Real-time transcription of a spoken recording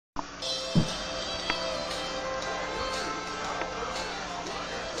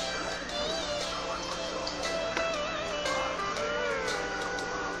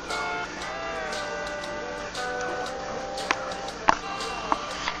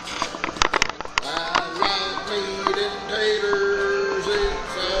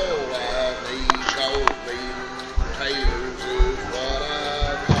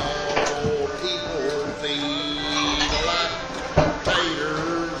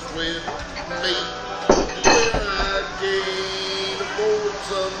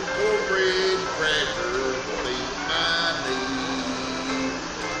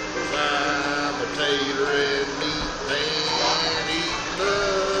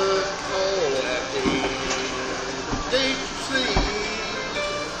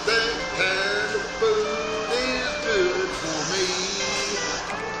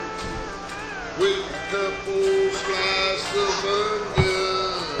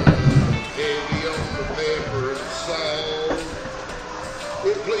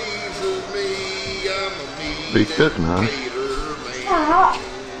Be cooking, huh? Yeah.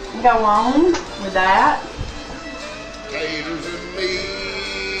 Go on with that. Taters and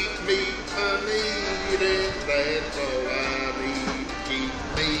meat I need, and that's all I need to keep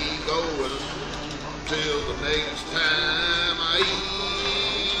me going till the next time I eat.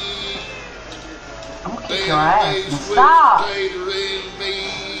 I'm gonna kick your ass and stop.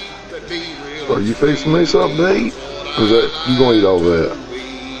 So you fixing me something to eat? Or is that you gonna eat all that?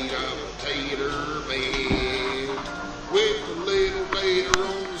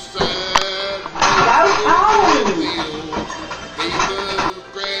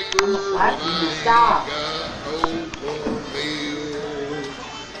 Stop.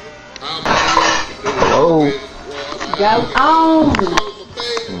 Hello? Go on.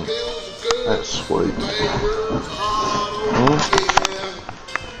 That's sweet.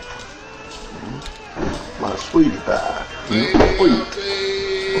 My sweetie pie. Sweet.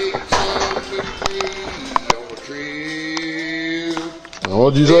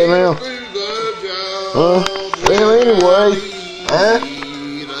 What'd you say now? Huh? Well, anyway. Huh?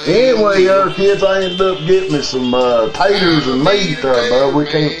 Anyway, our kids, I ended up getting me some taters and meat there, but we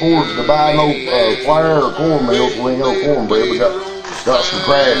can't afford to buy no flour or cornmeal, so we ain't got no cornbread. We got some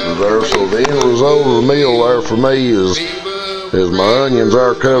crackers there, so the end result of the meal there for me is my onions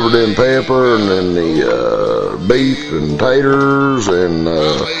are covered in pepper, and then the beef and taters, and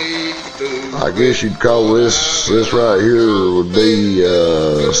I guess you'd call this right here would be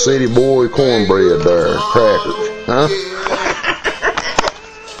city boy cornbread there, crackers, huh?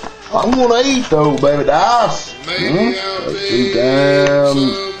 I'm gonna eat though, baby dice. 2 times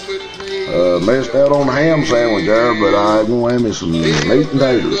messed out on the ham sandwich there, but I'm gonna have me some meat and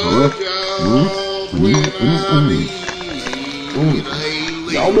taters, huh?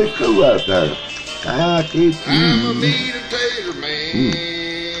 Y'all be cool out there. I'll keep you.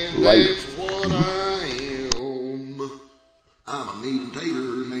 Later. I'm a meat and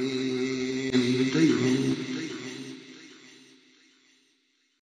tater man.